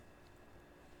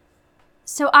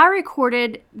So I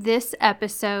recorded this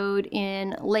episode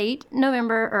in late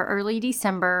November or early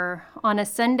December on a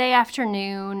Sunday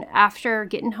afternoon after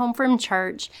getting home from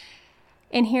church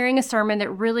and hearing a sermon that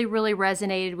really, really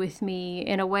resonated with me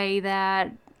in a way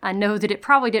that I know that it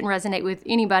probably didn't resonate with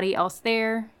anybody else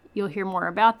there. You'll hear more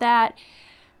about that.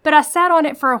 But I sat on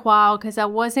it for a while because I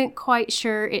wasn't quite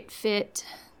sure it fit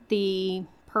the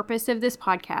purpose of this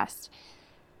podcast.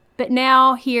 But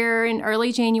now, here in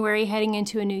early January, heading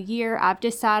into a new year, I've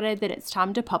decided that it's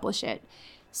time to publish it.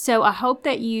 So I hope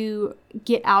that you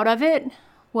get out of it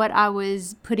what I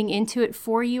was putting into it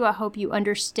for you. I hope you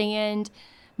understand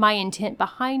my intent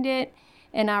behind it.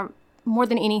 And I, more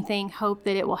than anything, hope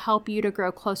that it will help you to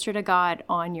grow closer to God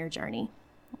on your journey.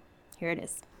 Here it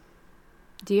is.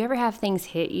 Do you ever have things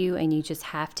hit you and you just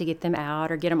have to get them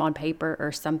out or get them on paper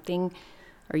or something,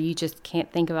 or you just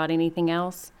can't think about anything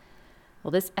else? Well,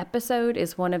 this episode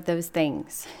is one of those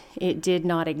things. It did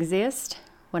not exist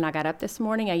when I got up this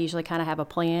morning. I usually kind of have a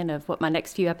plan of what my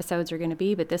next few episodes are going to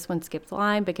be, but this one skipped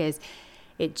line because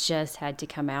it just had to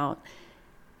come out.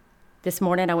 This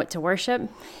morning I went to worship,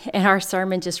 and our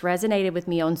sermon just resonated with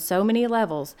me on so many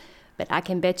levels, but I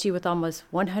can bet you with almost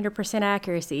 100%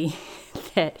 accuracy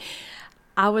that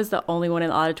I was the only one in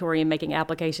the auditorium making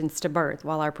applications to birth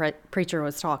while our preacher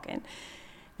was talking.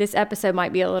 This episode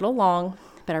might be a little long,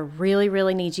 but I really,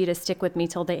 really need you to stick with me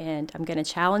till the end. I'm going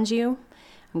to challenge you.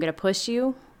 I'm going to push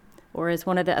you. Or as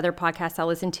one of the other podcasts I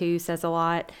listen to says a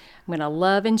lot, I'm going to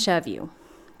love and shove you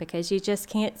because you just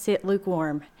can't sit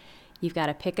lukewarm. You've got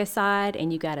to pick a side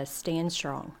and you got to stand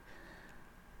strong.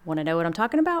 Want to know what I'm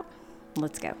talking about?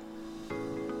 Let's go.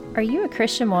 Are you a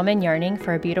Christian woman yearning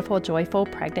for a beautiful, joyful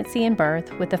pregnancy and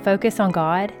birth with a focus on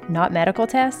God, not medical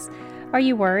tests? Are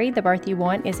you worried the birth you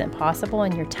want isn't possible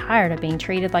and you're tired of being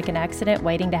treated like an accident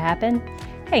waiting to happen?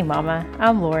 Hey mama,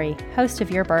 I'm Lori, host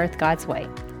of Your Birth God's Way.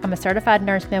 I'm a certified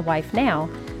nurse midwife now,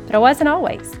 but I wasn't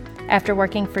always. After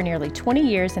working for nearly 20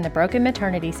 years in the broken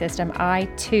maternity system, I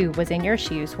too was in your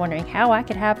shoes wondering how I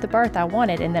could have the birth I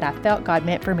wanted and that I felt God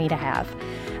meant for me to have.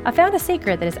 I found a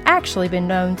secret that has actually been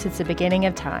known since the beginning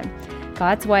of time.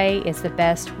 God's way is the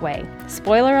best way.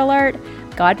 Spoiler alert,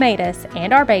 God made us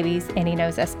and our babies, and He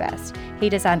knows us best. He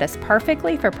designed us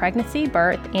perfectly for pregnancy,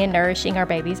 birth, and nourishing our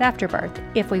babies after birth,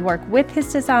 if we work with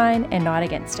His design and not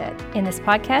against it. In this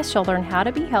podcast, you'll learn how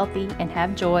to be healthy and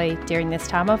have joy during this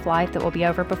time of life that will be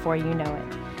over before you know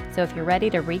it. So if you're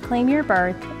ready to reclaim your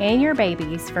birth and your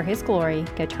babies for His glory,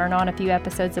 go turn on a few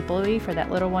episodes of Bluey for that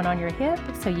little one on your hip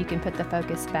so you can put the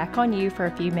focus back on you for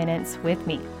a few minutes with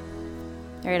me.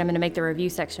 All right, I'm going to make the review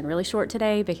section really short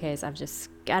today because I've just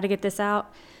got to get this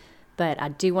out. But I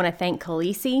do want to thank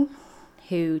Khaleesi,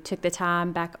 who took the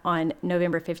time back on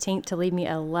November 15th to leave me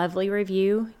a lovely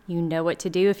review. You know what to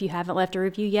do. If you haven't left a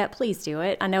review yet, please do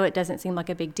it. I know it doesn't seem like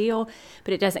a big deal,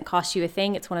 but it doesn't cost you a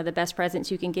thing. It's one of the best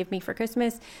presents you can give me for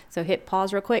Christmas. So hit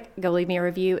pause real quick. Go leave me a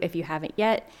review if you haven't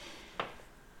yet.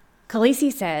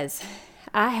 Khaleesi says,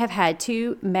 I have had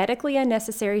 2 medically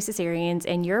unnecessary cesareans,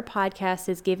 and your podcast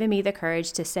has given me the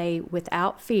courage to say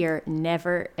without fear,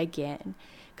 never again.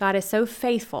 God is so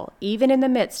faithful, even in the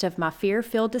midst of my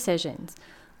fear-filled decisions.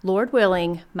 Lord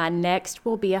willing, my next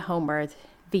will be a home birth,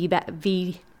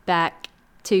 VBAC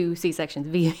 2 C-sections,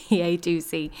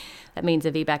 VBA2C. That means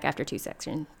a VBAC after 2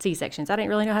 C-sections. I didn't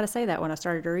really know how to say that when I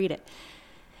started to read it.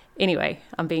 Anyway,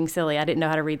 I'm being silly. I didn't know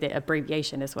how to read the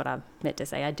abbreviation is what I meant to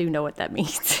say. I do know what that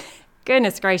means.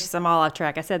 Goodness gracious, I'm all off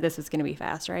track. I said this was going to be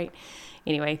fast, right?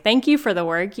 Anyway, thank you for the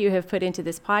work you have put into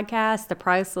this podcast. The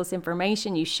priceless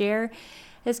information you share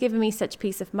has given me such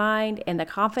peace of mind and the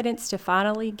confidence to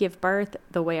finally give birth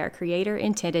the way our Creator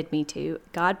intended me to.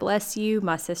 God bless you,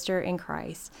 my sister in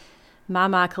Christ. My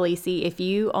Khaleesi, if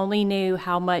you only knew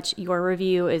how much your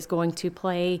review is going to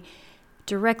play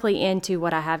directly into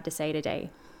what I have to say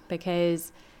today.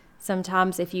 Because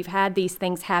sometimes if you've had these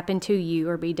things happen to you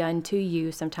or be done to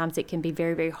you, sometimes it can be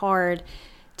very, very hard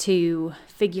to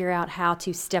figure out how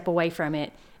to step away from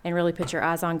it and really put your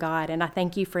eyes on God. And I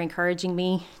thank you for encouraging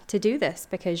me to do this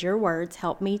because your words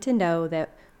help me to know that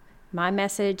my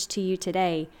message to you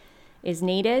today is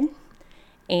needed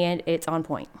and it's on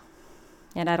point.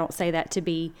 And I don't say that to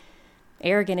be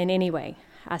arrogant in any way.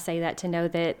 I say that to know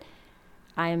that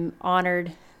I'm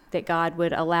honored that God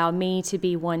would allow me to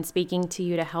be one speaking to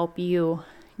you to help you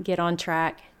get on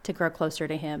track to grow closer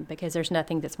to Him, because there's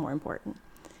nothing that's more important.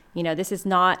 You know, this is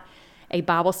not a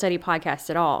Bible study podcast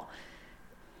at all.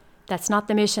 That's not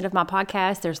the mission of my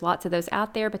podcast. There's lots of those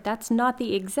out there, but that's not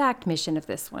the exact mission of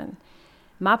this one.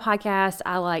 My podcast,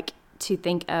 I like to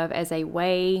think of as a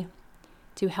way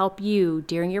to help you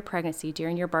during your pregnancy,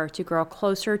 during your birth, to grow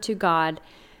closer to God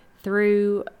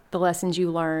through the lessons you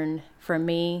learn from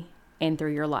me and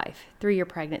through your life, through your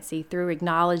pregnancy, through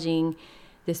acknowledging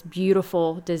this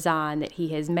beautiful design that He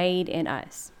has made in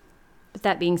us. But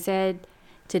that being said,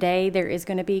 today there is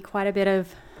going to be quite a bit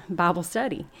of Bible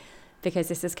study because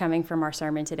this is coming from our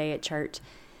sermon today at church.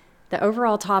 The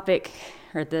overall topic,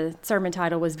 or the sermon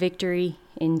title, was Victory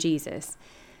in Jesus.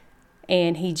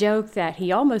 And he joked that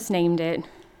he almost named it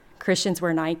Christians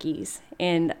Wear Nikes.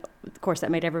 And of course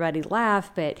that made everybody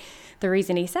laugh, but the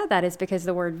reason he said that is because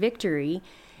the word victory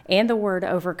and the word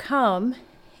overcome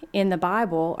in the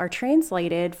Bible are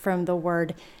translated from the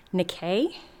word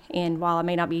Nike. And while I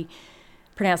may not be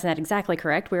pronouncing that exactly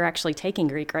correct, we're actually taking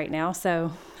Greek right now,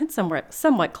 so it's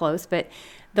somewhat close, but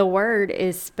the word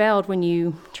is spelled, when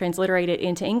you transliterate it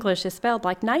into English, is spelled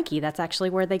like Nike. That's actually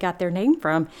where they got their name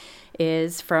from,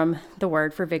 is from the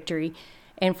word for victory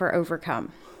and for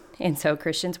overcome. And so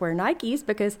Christians wear Nikes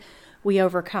because we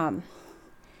overcome.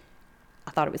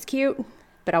 I thought it was cute,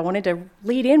 but I wanted to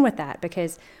lead in with that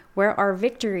because where our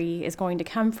victory is going to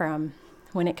come from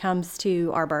when it comes to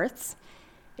our births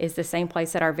is the same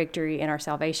place that our victory and our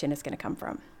salvation is going to come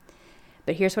from.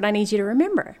 But here's what I need you to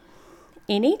remember.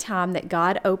 Anytime that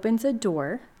God opens a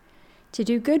door to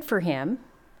do good for Him,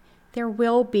 there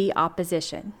will be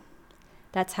opposition.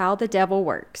 That's how the devil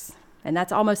works. And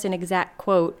that's almost an exact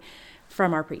quote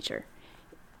from our preacher.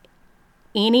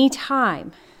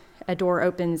 Anytime a door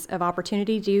opens of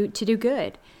opportunity to do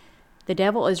good, the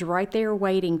devil is right there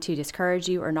waiting to discourage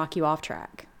you or knock you off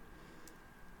track.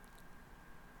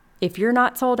 If you're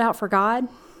not sold out for God,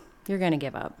 you're going to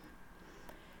give up.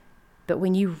 But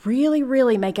when you really,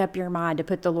 really make up your mind to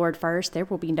put the Lord first, there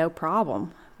will be no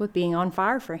problem with being on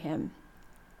fire for Him.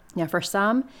 Now, for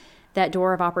some, that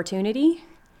door of opportunity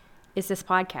is this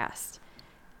podcast.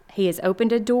 He has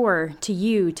opened a door to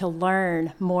you to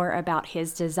learn more about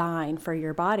His design for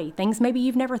your body, things maybe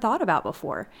you've never thought about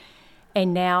before.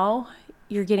 And now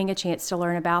you're getting a chance to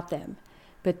learn about them.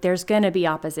 But there's going to be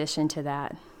opposition to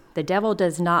that. The devil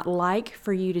does not like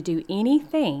for you to do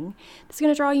anything that's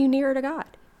going to draw you nearer to God.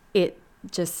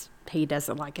 He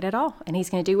doesn't like it at all. And he's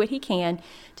going to do what he can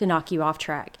to knock you off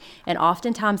track. And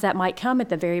oftentimes that might come at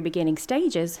the very beginning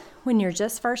stages when you're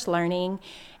just first learning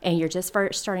and you're just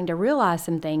first starting to realize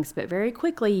some things. But very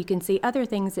quickly you can see other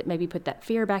things that maybe put that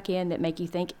fear back in that make you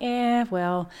think,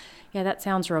 that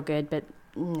sounds real good, but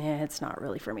it's not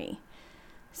really for me.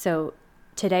 So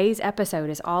today's episode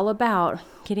is all about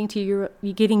getting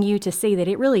you to see that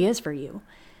it really is for you.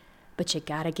 But you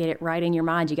got to get it right in your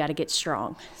mind. You got to get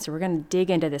strong. So we're going to dig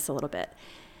into this a little bit.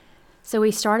 So we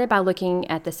started by looking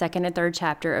at the second and third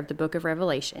chapter of the book of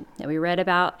Revelation. And we read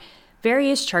about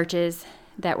various churches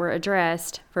that were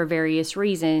addressed for various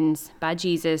reasons by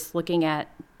Jesus, looking at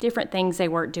different things they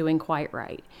weren't doing quite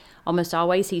right. Almost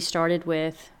always he started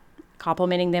with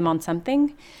complimenting them on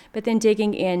something, but then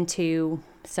digging into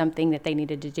something that they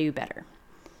needed to do better.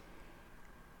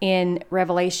 In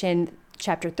Revelation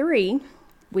chapter 3,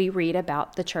 we read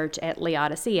about the church at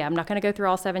Laodicea. I'm not going to go through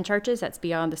all 7 churches. That's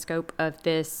beyond the scope of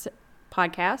this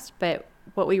podcast. But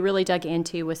what we really dug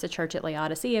into was the church at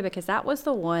Laodicea because that was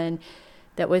the one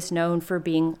that was known for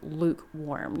being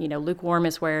lukewarm. Lukewarm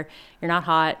is where you're not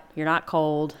hot, you're not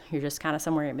cold, you're just kind of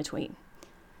somewhere in between.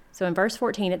 So in verse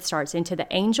 14, it starts, "Into the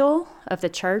angel of the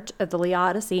church of the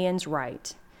Laodiceans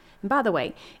write." And by the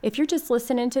way, if you're just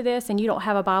listening to this and you don't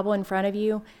have a Bible in front of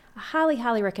you, I highly,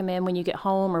 highly recommend when you get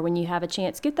home or when you have a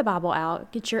chance, get the Bible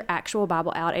out, get your actual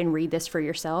Bible out and read this for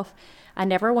yourself. I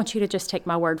never want you to just take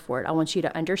my word for it. I want you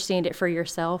to understand it for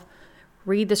yourself,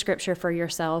 read the scripture for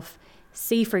yourself,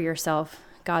 see for yourself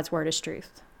God's word is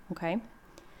truth, okay?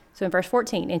 So in verse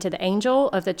 14, "Into the angel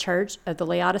of the church of the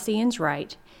Laodiceans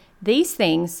write, these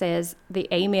things says the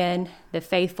Amen, the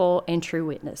faithful and true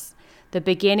witness, the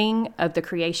beginning of the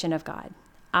creation of God.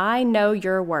 I know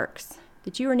your works,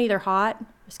 that you are neither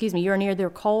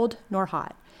cold nor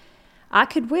hot. I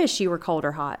could wish you were cold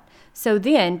or hot. So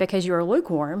then, because you are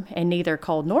lukewarm and neither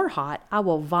cold nor hot, I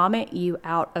will vomit you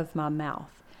out of my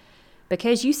mouth.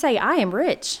 Because you say, I am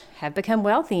rich, have become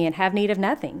wealthy, and have need of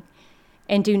nothing,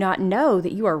 and do not know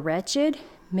that you are wretched,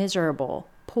 miserable,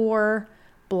 poor,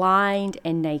 blind,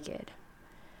 and naked.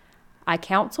 I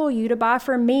counsel you to buy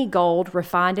from me gold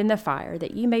refined in the fire,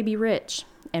 that you may be rich,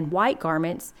 and white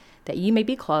garments, that you may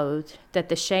be clothed, that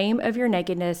the shame of your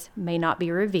nakedness may not be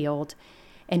revealed,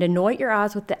 and anoint your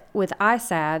eyes with eye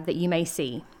salve, that you may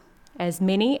see. As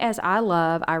many as I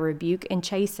love, I rebuke and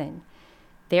chasten.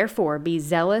 Therefore, be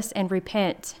zealous and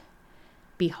repent.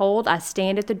 Behold, I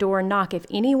stand at the door and knock. If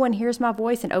anyone hears my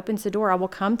voice and opens the door, I will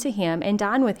come to him and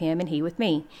dine with him, and he with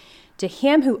me. To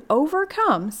him who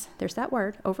overcomes," there's that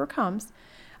word, overcomes,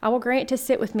 "I will grant to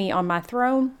sit with me on my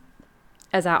throne,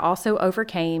 as I also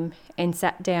overcame and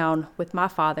sat down with my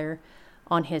Father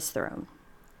on his throne.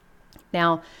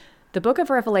 Now, the book of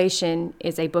Revelation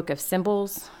is a book of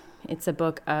symbols. It's a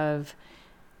book of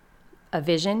a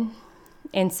vision.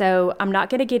 And so I'm not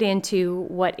going to get into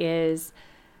what is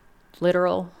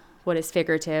literal, what is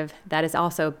figurative. That is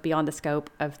also beyond the scope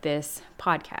of this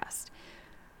podcast.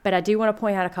 But I do want to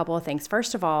point out a couple of things.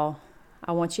 First of all,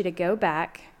 I want you to go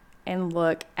back and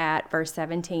look at verse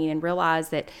 17 and realize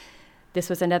that this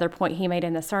was another point he made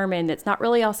in the sermon that's not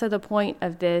really also the point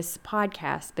of this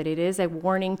podcast, but it is a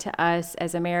warning to us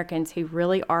as Americans who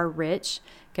really are rich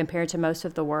compared to most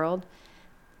of the world.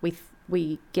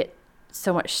 We get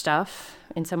so much stuff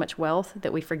and so much wealth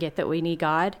that we forget that we need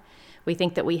God. We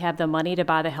think that we have the money to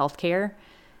buy the health care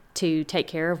to take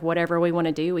care of whatever we want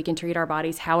to do. We can treat our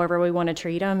bodies however we want to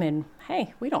treat them. And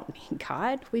hey, we don't need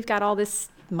God. We've got all this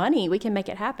money. We can make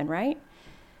it happen, right?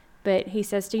 But he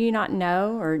says, do you not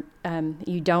know, or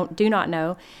do not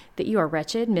know that you are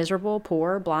wretched, miserable,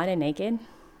 poor, blind, and naked?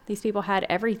 These people had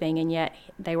everything, and yet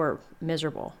they were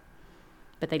miserable,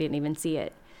 but they didn't even see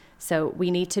it. So we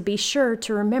need to be sure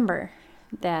to remember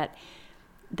that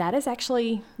that is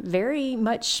actually very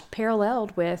much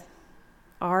paralleled with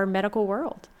our medical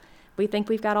world. We think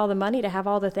we've got all the money to have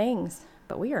all the things,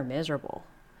 but we are miserable.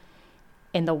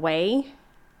 And the way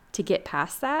to get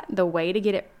past that, the way to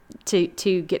get it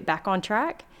to get back on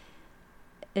track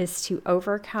is to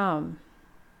overcome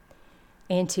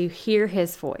and to hear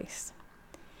his voice.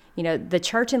 You know, the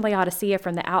church in Laodicea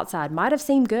from the outside might have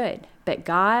seemed good, but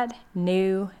God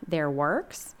knew their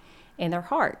works and their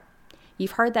heart.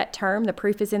 You've heard that term, the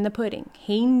proof is in the pudding.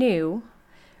 He knew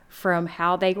from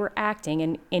how they were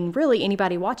acting, and really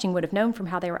anybody watching would have known from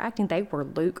how they were acting, they were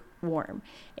lukewarm.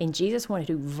 And Jesus wanted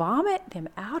to vomit them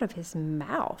out of his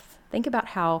mouth. Think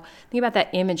about that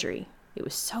imagery. It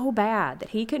was so bad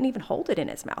that he couldn't even hold it in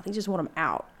his mouth. He just wanted them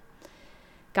out.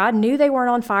 God knew they weren't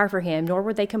on fire for him, nor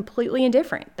were they completely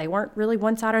indifferent. They weren't really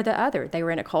one side or the other. They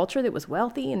were in a culture that was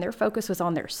wealthy, and their focus was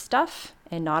on their stuff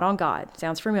and not on God.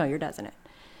 Sounds familiar, doesn't it?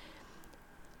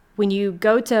 When you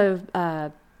go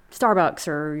to Starbucks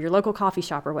or your local coffee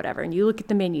shop or whatever, and you look at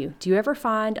the menu, do you ever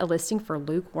find a listing for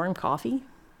lukewarm coffee?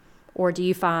 Or do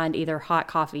you find either hot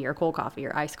coffee or cold coffee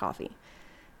or iced coffee?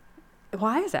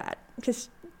 Why is that? Because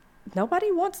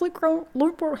nobody wants lukewarm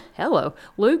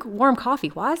coffee.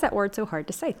 Why is that word so hard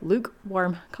to say?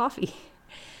 Lukewarm coffee.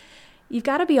 You've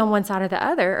got to be on one side or the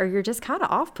other, or you're just kind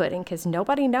of off-putting because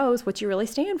nobody knows what you really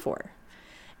stand for.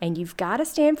 And you've got to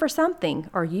stand for something,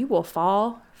 or you will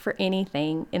fall for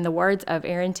anything, in the words of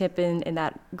Aaron Tippin in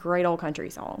that great old country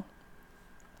song.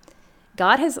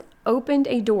 God has opened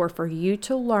a door for you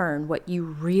to learn what you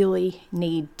really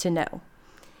need to know.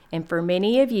 And for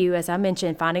many of you, as I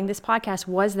mentioned, finding this podcast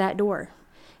was that door.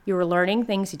 You were learning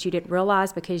things that you didn't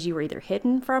realize because you were either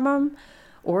hidden from them,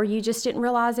 or you just didn't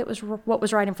realize it was what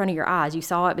was right in front of your eyes. You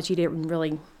saw it, but you didn't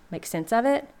really make sense of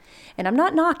it. And I'm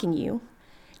not knocking you.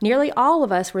 Nearly all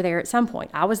of us were there at some point.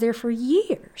 I was there for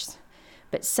years.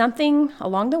 But something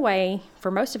along the way,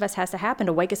 for most of us, has to happen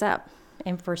to wake us up.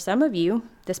 And for some of you,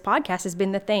 this podcast has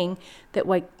been the thing that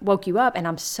woke you up, and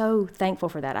I'm so thankful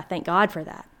for that. I thank God for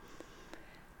that.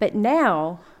 But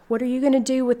now, what are you going to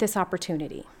do with this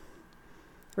opportunity?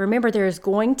 Remember, there is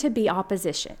going to be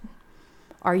opposition.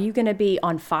 Are you going to be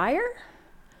on fire?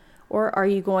 Or are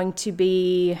you going to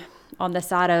be on the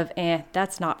side of,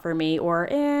 that's not for me, or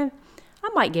I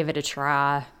might give it a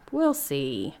try. We'll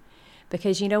see.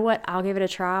 Because you know what? I'll give it a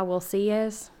try. We'll see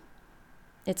is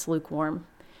it's lukewarm.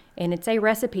 And it's a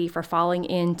recipe for falling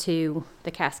into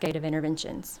the cascade of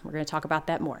interventions. We're going to talk about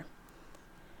that more.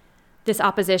 This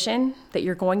opposition that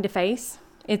you're going to face,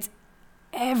 it's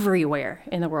everywhere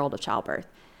in the world of childbirth.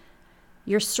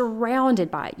 You're surrounded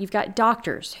by it. You've got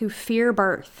doctors who fear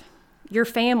birth, your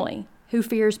family who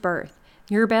fears birth,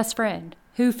 your best friend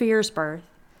who fears birth,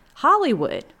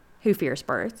 Hollywood who fears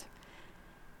birth.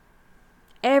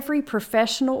 Every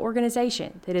professional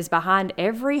organization that is behind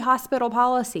every hospital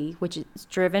policy, which is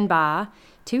driven by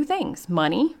two things,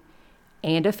 money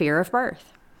and a fear of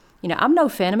birth. You know, I'm no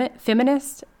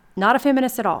feminist, not a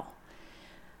feminist at all.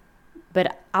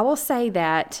 But I will say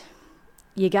that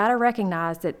you got to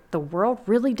recognize that the world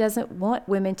really doesn't want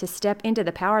women to step into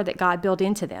the power that God built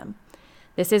into them.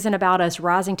 This isn't about us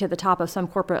rising to the top of some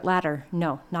corporate ladder.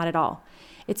 No, not at all.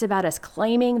 It's about us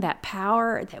claiming that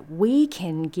power that we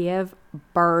can give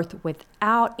birth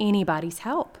without anybody's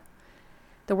help.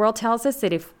 The world tells us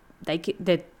that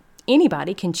that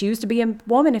anybody can choose to be a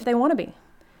woman if they want to be.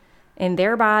 And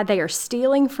thereby they are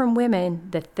stealing from women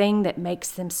the thing that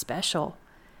makes them special.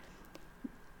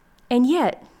 And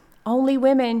yet, only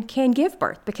women can give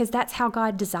birth because that's how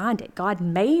God designed it. God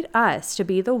made us to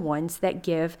be the ones that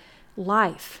give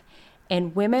life.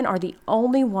 And women are the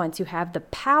only ones who have the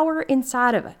power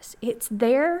inside of us. It's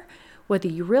there, whether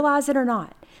you realize it or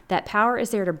not. That power is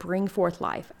there to bring forth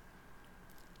life.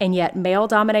 And yet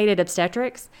male-dominated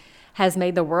obstetrics has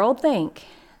made the world think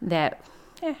that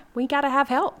we got to have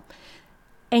help.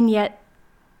 And yet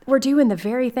we're doing the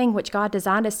very thing which God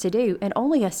designed us to do and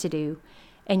only us to do.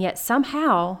 And yet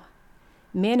somehow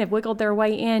men have wiggled their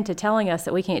way into telling us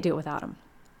that we can't do it without them.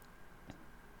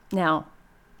 Now,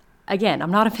 again,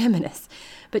 I'm not a feminist,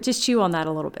 but just chew on that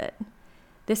a little bit.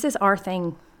 This is our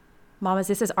thing, mamas.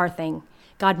 This is our thing.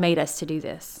 God made us to do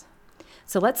this.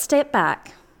 So let's step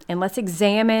back and let's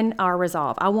examine our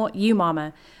resolve. I want you,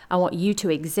 mama, I want you to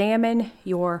examine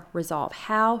your resolve.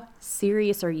 How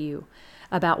serious are you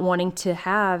about wanting to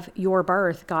have your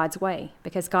birth God's way?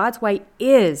 Because God's way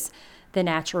is the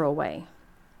natural way.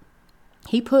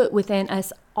 He put within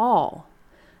us all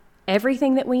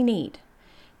everything that we need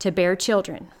to bear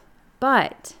children,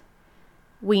 but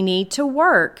we need to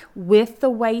work with the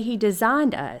way He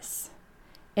designed us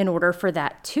in order for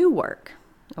that to work,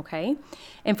 okay?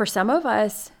 And for some of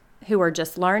us who are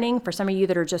just learning, for some of you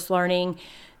that are just learning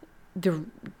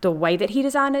the way that He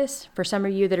designed us, for some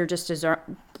of you that are just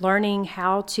learning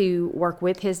how to work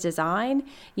with His design,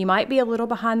 you might be a little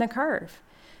behind the curve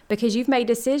because you've made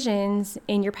decisions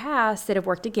in your past that have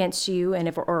worked against you and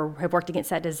have worked against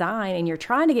that design, and you're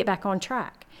trying to get back on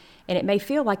track. And it may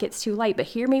feel like it's too late, but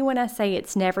hear me when I say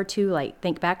it's never too late.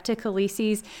 Think back to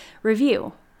Khaleesi's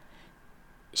review.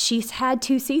 She's had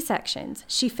 2 C-sections.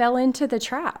 She fell into the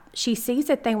trap. She sees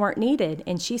that they weren't needed,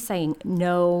 and she's saying,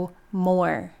 no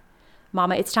more.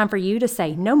 Mama, it's time for you to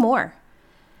say no more.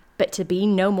 But to be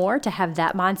no more, to have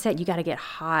that mindset, you got to get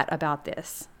hot about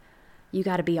this. You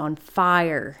got to be on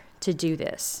fire to do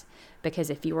this. Because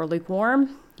if you are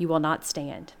lukewarm, you will not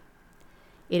stand.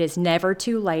 It is never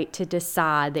too late to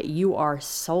decide that you are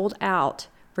sold out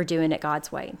for doing it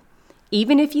God's way.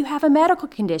 Even if you have a medical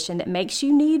condition that makes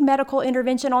you need medical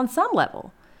intervention on some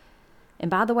level.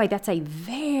 And by the way, that's a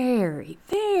very,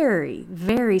 very,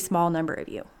 very small number of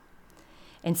you.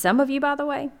 And some of you, by the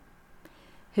way,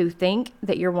 who think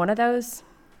that you're one of those,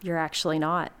 you're actually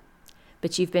not.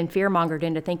 But you've been fear-mongered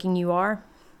into thinking you are.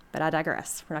 But I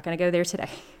digress. We're not going to go there today.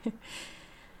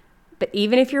 But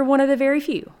even if you're one of the very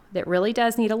few that really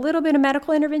does need a little bit of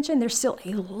medical intervention, there's still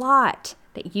a lot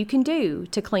that you can do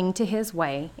to cling to His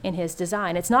way and His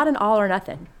design. It's not an all or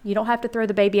nothing. You don't have to throw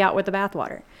the baby out with the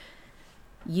bathwater.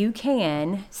 You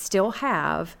can still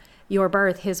have your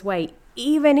birth His way,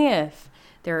 even if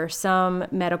there are some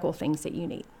medical things that you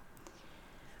need.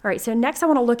 All right, so next I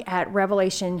want to look at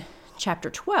Revelation chapter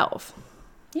 12.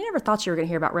 You never thought you were going to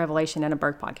hear about Revelation in a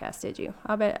birth podcast, did you?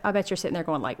 I bet you're sitting there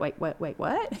going like, wait,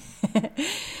 what?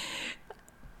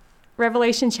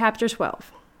 Revelation chapter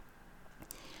 12.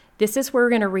 This is where we're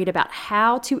going to read about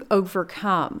how to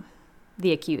overcome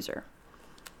the accuser.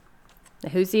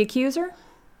 Now, who's the accuser?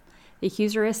 The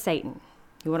accuser is Satan.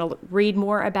 You want to read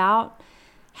more about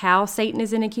how Satan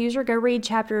is an accuser? Go read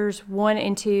chapters 1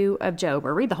 and 2 of Job,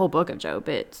 or read the whole book of Job,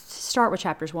 but start with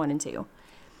chapters 1 and 2.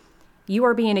 You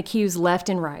are being accused left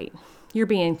and right. You're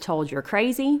being told you're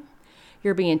crazy.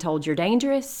 You're being told you're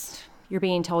dangerous. You're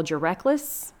being told you're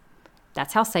reckless.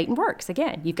 That's how Satan works.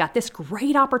 Again, you've got this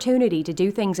great opportunity to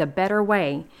do things a better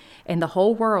way, and the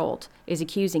whole world is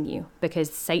accusing you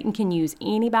because Satan can use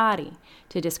anybody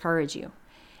to discourage you.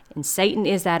 And Satan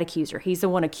is that accuser. He's the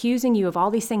one accusing you of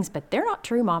all these things, but they're not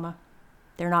true, mama.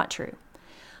 They're not true.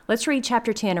 Let's read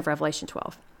chapter 10 of Revelation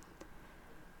 12.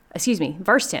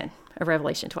 Verse 10 of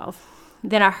Revelation 12.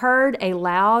 Then I heard a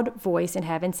loud voice in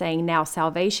heaven saying, now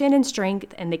salvation and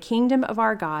strength and the kingdom of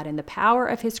our God and the power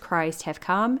of His Christ have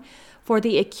come, for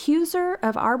the accuser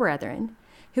of our brethren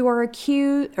who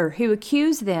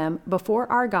accuse them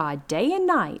before our God day and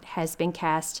night has been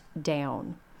cast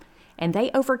down. And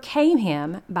they overcame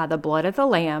him by the blood of the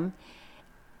Lamb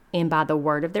and by the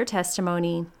word of their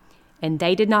testimony, and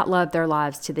they did not love their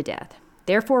lives to the death.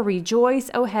 Therefore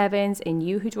rejoice, O heavens, and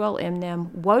you who dwell in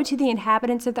them. Woe to the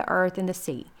inhabitants of the earth and the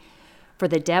sea. For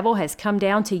the devil has come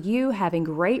down to you, having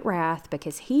great wrath,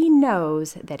 because he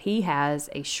knows that he has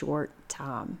a short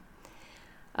time.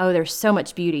 Oh, there's so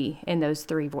much beauty in those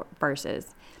 3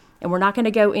 verses. And we're not going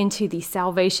to go into the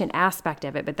salvation aspect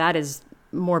of it, but that is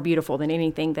more beautiful than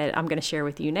anything that I'm going to share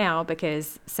with you now,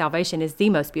 because salvation is the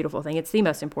most beautiful thing. It's the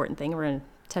most important thing. We're going to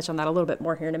touch on that a little bit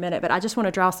more here in a minute, but I just want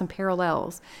to draw some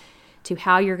parallels to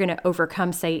how you're going to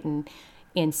overcome Satan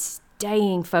in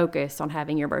staying focused on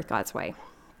having your birth God's way.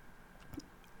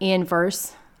 In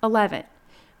verse 11,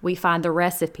 we find the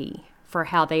recipe for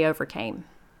how they overcame.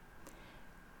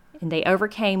 And they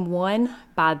overcame one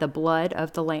by the blood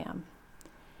of the Lamb.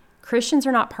 Christians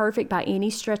are not perfect by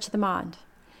any stretch of the mind,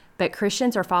 but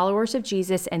Christians are followers of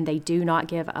Jesus and they do not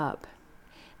give up.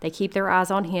 They keep their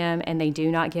eyes on him and they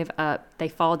do not give up. They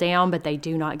fall down, but they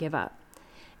do not give up.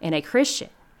 And a Christian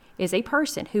is a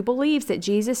person who believes that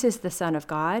Jesus is the Son of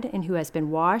God and who has been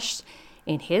washed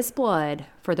in his blood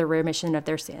for the remission of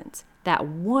their sins. That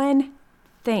one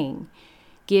thing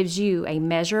gives you a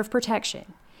measure of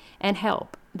protection and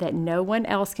help that no one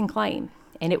else can claim.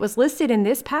 And it was listed in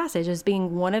this passage as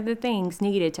being one of the things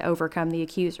needed to overcome the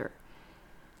accuser.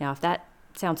 Now, if that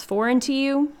sounds foreign to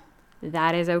you,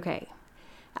 that is okay.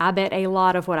 I bet a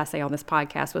lot of what I say on this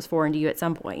podcast was foreign to you at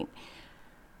some point.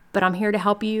 But I'm here to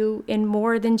help you in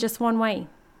more than just one way.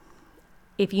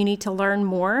 If you need to learn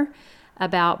more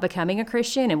about becoming a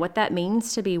Christian and what that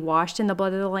means to be washed in the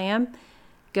blood of the Lamb,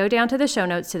 go down to the show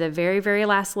notes to the very, very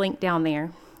last link down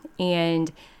there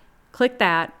and click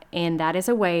that. And that is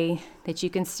a way that you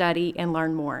can study and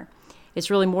learn more. It's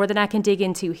really more than I can dig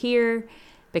into here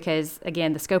because,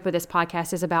 again, the scope of this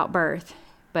podcast is about birth.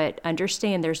 But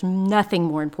understand there's nothing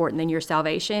more important than your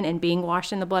salvation and being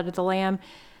washed in the blood of the Lamb.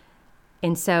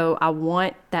 And so I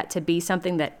want that to be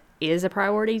something that is a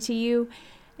priority to you.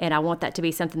 And I want that to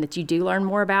be something that you do learn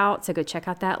more about. So go check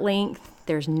out that link.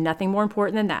 There's nothing more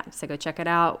important than that. So go check it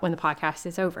out when the podcast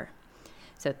is over.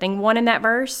 So thing one in that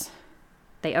verse,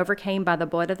 they overcame by the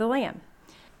blood of the Lamb.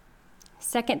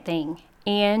 Second thing,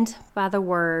 and by the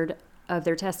word of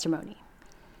their testimony.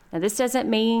 Now, this doesn't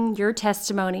mean your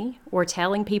testimony or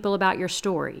telling people about your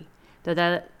story,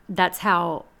 though that's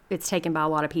how it's taken by a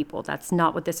lot of people. That's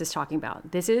not what this is talking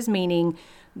about. This is meaning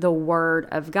the word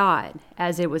of God,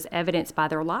 as it was evidenced by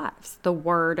their lives, the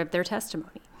word of their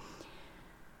testimony.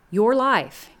 Your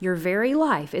life, your very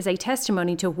life, is a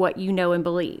testimony to what you know and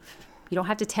believe. You don't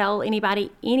have to tell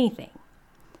anybody anything.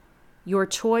 Your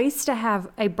choice to have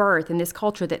a birth in this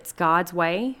culture that's God's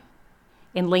way,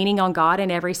 and leaning on God in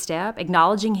every step,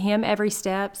 acknowledging him every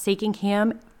step, seeking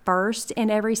him first in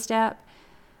every step.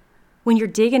 When you're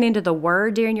digging into the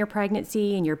word during your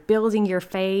pregnancy and you're building your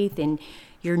faith and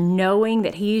you're knowing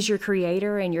that he is your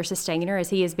creator and your sustainer as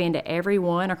he has been to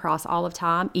everyone across all of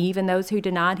time, even those who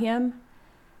denied him.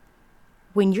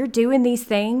 When you're doing these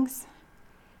things,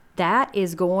 that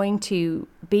is going to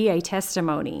be a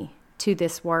testimony to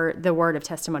this word, the word of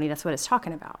testimony. That's what it's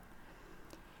talking about.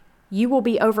 You will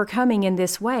be overcoming in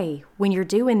this way when you're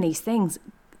doing these things.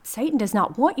 Satan does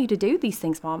not want you to do these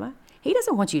things, Mama. He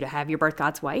doesn't want you to have your birth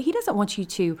God's way. He doesn't want you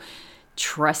to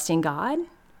trust in God.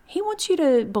 He wants you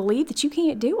to believe that you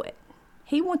can't do it.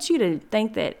 He wants you to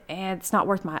think that it's not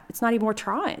even worth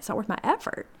trying. It's not worth my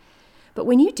effort. But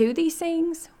when you do these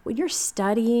things, when you're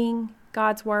studying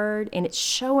God's word and it's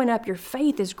showing up, your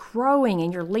faith is growing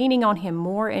and you're leaning on him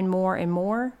more and more and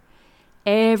more,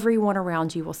 everyone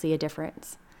around you will see a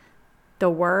difference. The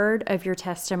word of your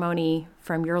testimony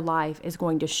from your life is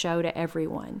going to show to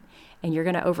everyone, and you're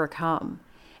going to overcome.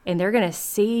 And they're going to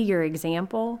see your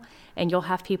example, and you'll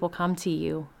have people come to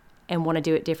you and want to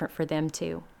do it different for them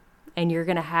too. And you're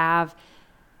going to have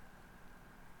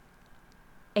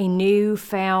a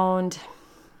newfound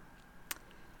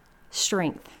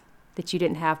strength that you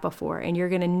didn't have before. And you're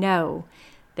going to know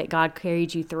that God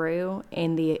carried you through,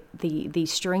 and the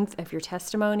strength of your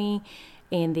testimony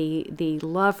and the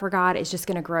love for God is just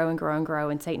going to grow and grow and grow.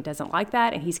 And Satan doesn't like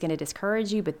that, and he's going to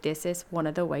discourage you, but this is one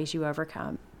of the ways you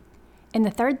overcome. And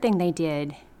the third thing they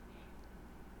did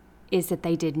is that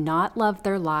they did not love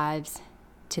their lives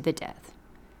to the death.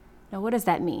 Now, what does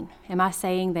that mean? Am I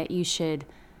saying that you should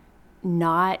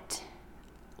not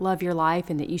love your life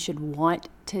and that you should want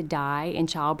to die in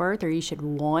childbirth, or you should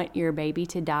want your baby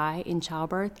to die in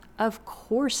childbirth? Of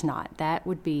course not. That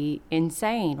would be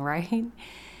insane, right?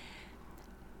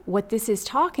 What this is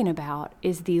talking about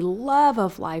is the love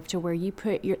of life, to where you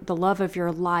put the love of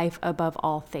your life above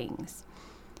all things.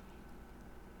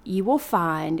 You will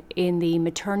find in the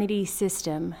maternity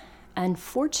system,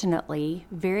 unfortunately,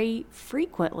 very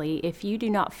frequently, if you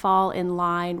do not fall in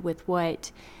line with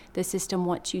what the system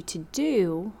wants you to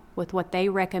do, with what they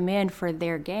recommend for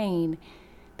their gain,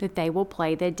 that they will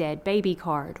play the dead baby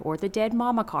card or the dead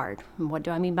mama card. And what do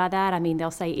I mean by that? I mean,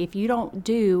 they'll say, if you don't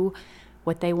do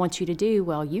what they want you to do,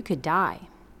 well, you could die.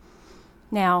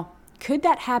 Now, could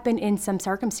that happen in some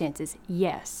circumstances?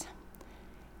 Yes.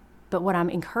 But what I'm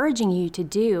encouraging you to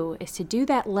do is to do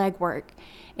that legwork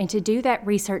and to do that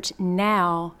research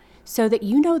now, so that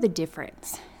you know the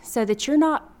difference, so that you're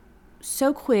not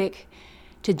so quick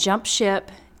to jump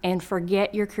ship and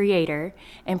forget your creator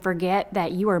and forget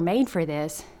that you are made for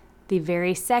this the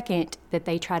very second that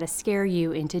they try to scare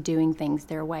you into doing things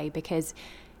their way. Because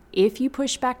if you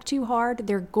push back too hard,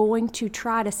 they're going to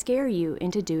try to scare you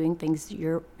into doing things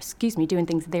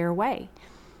their way.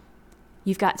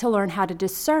 You've got to learn how to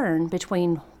discern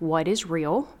between what is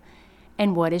real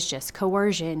and what is just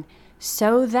coercion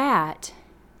so that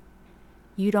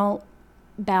you don't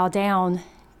bow down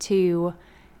to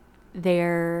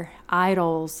their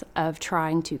idols of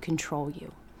trying to control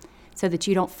you, so that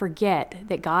you don't forget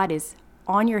that God is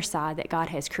on your side, that God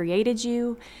has created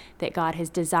you, that God has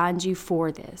designed you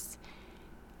for this.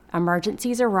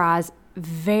 Emergencies arise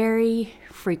very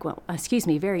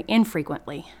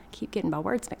infrequently. I keep getting my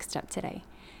words mixed up today.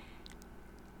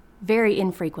 Very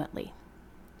infrequently.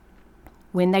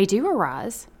 When they do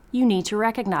arise, you need to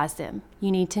recognize them.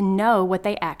 You need to know what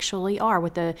they actually are,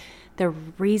 what the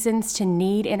reasons to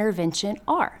need intervention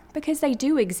are, because they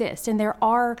do exist, and there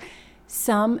are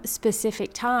some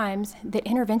specific times that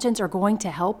interventions are going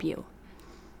to help you.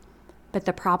 But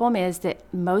the problem is that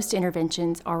most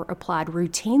interventions are applied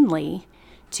routinely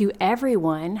to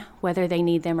everyone, whether they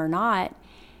need them or not.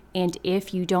 And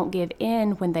if you don't give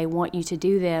in when they want you to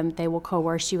do them, they will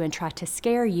coerce you and try to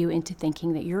scare you into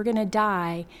thinking that you're going to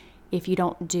die if you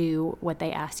don't do what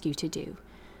they ask you to do.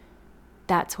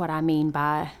 That's what I mean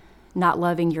by not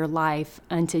loving your life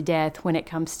unto death when it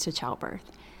comes to childbirth.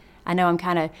 I know I'm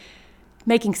kind of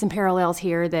making some parallels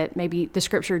here that maybe the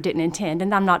scripture didn't intend,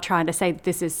 and I'm not trying to say that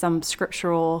this is some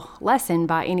scriptural lesson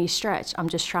by any stretch. I'm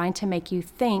just trying to make you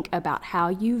think about how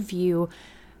you view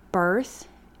birth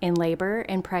and labor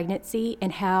and pregnancy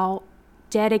and how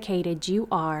dedicated you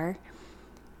are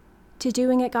to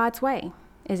doing it God's way.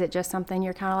 Is it just something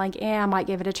you're kind of like, I might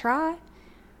give it a try?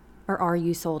 Or are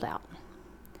you sold out?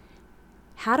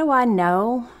 How do I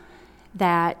know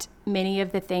that many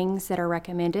of the things that are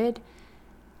recommended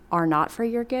are not for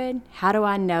your good? How do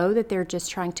I know that they're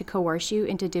just trying to coerce you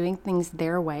into doing things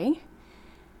their way?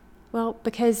 Well,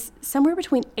 because somewhere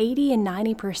between 80 and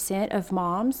 90% of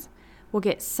moms will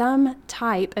get some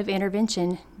type of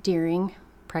intervention during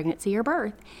pregnancy or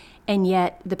birth. And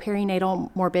yet the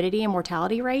perinatal morbidity and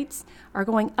mortality rates are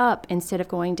going up instead of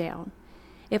going down.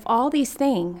 If all these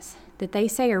things that they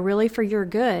say are really for your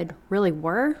good really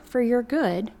were for your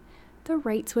good, the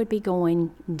rates would be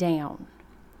going down.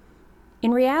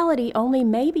 In reality, only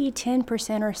maybe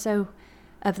 10% or so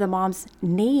of the moms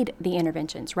need the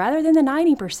interventions. Rather than the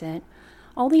 90%,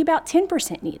 only about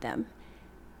 10% need them.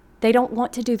 They don't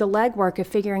want to do the legwork of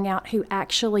figuring out who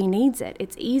actually needs it.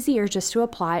 It's easier just to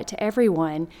apply it to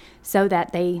everyone so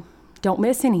that they don't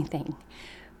miss anything.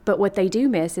 But what they do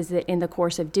miss is that in the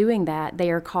course of doing that,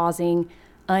 they are causing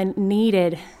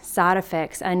unneeded side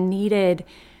effects, unneeded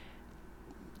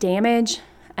damage,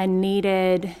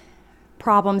 unneeded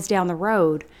problems down the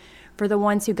road for the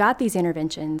ones who got these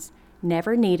interventions,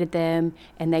 never needed them,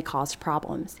 and they caused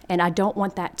problems. And I don't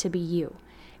want that to be you.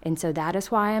 And so that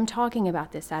is why I'm talking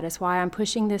about this. That is why I'm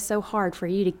pushing this so hard for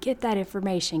you to get that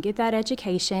information, get that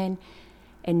education,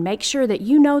 and make sure that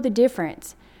you know the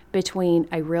difference between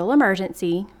a real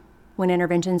emergency, when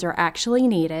interventions are actually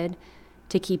needed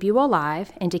to keep you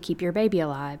alive and to keep your baby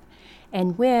alive,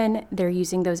 and when they're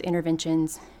using those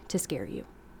interventions to scare you.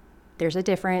 There's a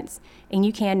difference, and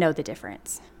you can know the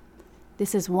difference.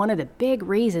 This is one of the big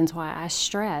reasons why I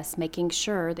stress making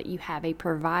sure that you have a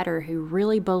provider who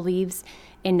really believes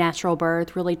in natural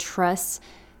birth, really trusts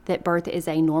that birth is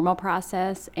a normal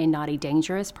process and not a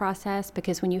dangerous process.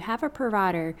 Because when you have a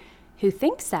provider who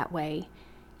thinks that way,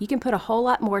 you can put a whole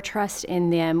lot more trust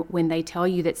in them when they tell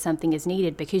you that something is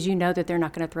needed, because you know that they're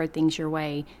not going to throw things your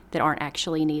way that aren't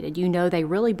actually needed. You know they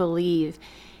really believe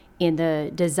in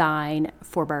the design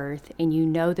for birth, and you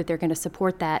know that they're going to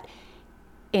support that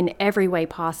in every way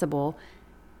possible,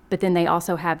 but then they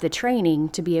also have the training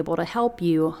to be able to help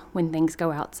you when things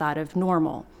go outside of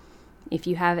normal. If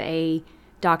you have a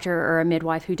doctor or a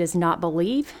midwife who does not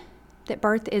believe that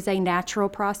birth is a natural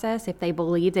process, if they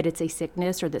believe that it's a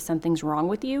sickness or that something's wrong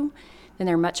with you, then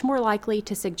they're much more likely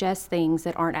to suggest things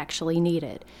that aren't actually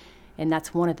needed. And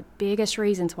that's one of the biggest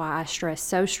reasons why I stress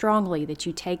so strongly that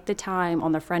you take the time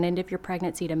on the front end of your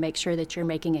pregnancy to make sure that you're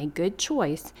making a good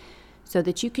choice, so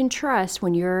that you can trust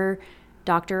when your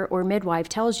doctor or midwife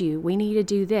tells you we need to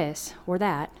do this or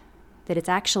that it's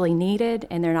actually needed,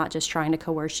 and they're not just trying to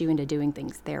coerce you into doing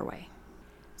things their way.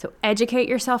 So educate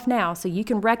yourself now so you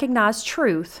can recognize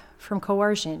truth from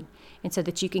coercion, and so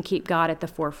that you can keep God at the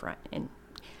forefront. And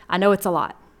I know it's a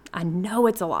lot.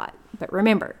 But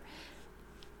remember,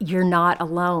 you're not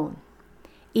alone.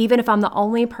 Even if I'm the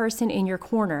only person in your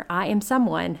corner, I am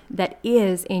someone that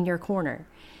is in your corner.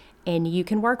 And you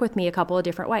can work with me a couple of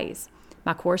different ways.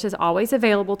 My course is always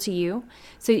available to you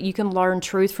so that you can learn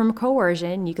truth from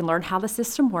coercion. You can learn how the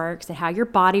system works and how your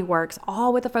body works,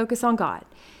 all with a focus on God.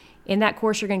 In that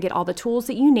course, you're going to get all the tools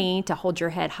that you need to hold your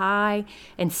head high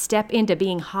and step into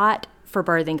being hot for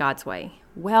birthing God's way,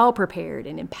 well prepared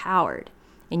and empowered.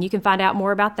 And you can find out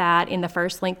more about that in the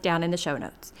first link down in the show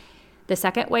notes. The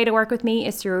second way to work with me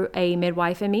is through a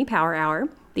Midwife and Me Power Hour.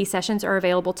 These sessions are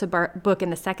available to book in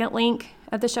the second link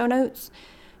of the show notes.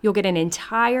 You'll get an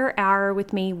entire hour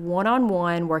with me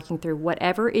one-on-one working through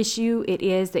whatever issue it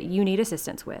is that you need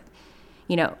assistance with.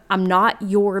 You know, I'm not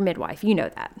your midwife. You know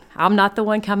that. I'm not the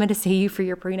one coming to see you for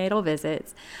your prenatal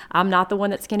visits. I'm not the one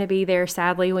that's going to be there,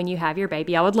 sadly, when you have your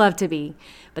baby. I would love to be,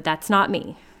 but that's not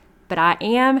me. But I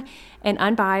am an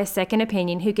unbiased second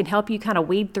opinion who can help you kind of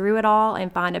weed through it all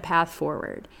and find a path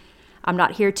forward. I'm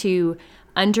not here to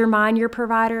undermine your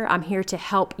provider. I'm here to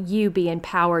help you be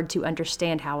empowered to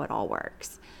understand how it all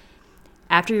works.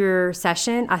 After your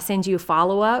session, I send you a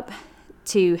follow-up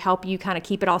to help you kind of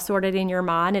keep it all sorted in your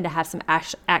mind and to have some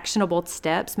actionable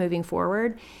steps moving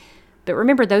forward. But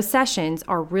remember, those sessions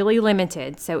are really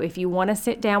limited. So if you want to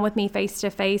sit down with me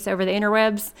face-to-face over the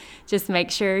interwebs, just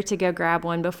make sure to go grab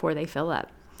one before they fill up.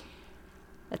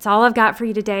 That's all I've got for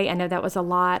you today. I know that was a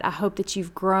lot. I hope that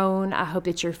you've grown. I hope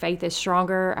that your faith is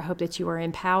stronger. I hope that you are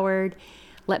empowered.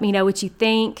 Let me know what you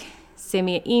think. Send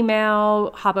me an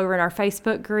email, hop over in our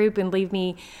Facebook group and leave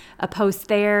me a post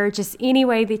there. Just any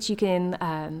way that you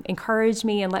can encourage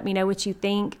me and let me know what you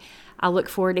think. I look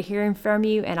forward to hearing from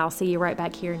you, and I'll see you right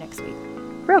back here next week.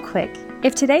 Real quick,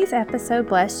 if today's episode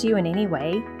blessed you in any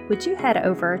way, would you head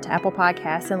over to Apple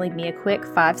Podcasts and leave me a quick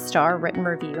 5-star written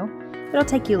review? It'll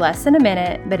take you less than a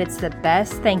minute, but it's the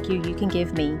best thank you can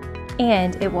give me.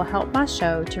 And it will help my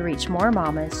show to reach more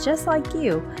mamas just like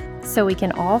you, so we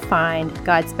can all find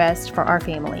God's best for our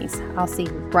families. I'll see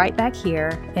you right back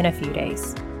here in a few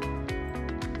days.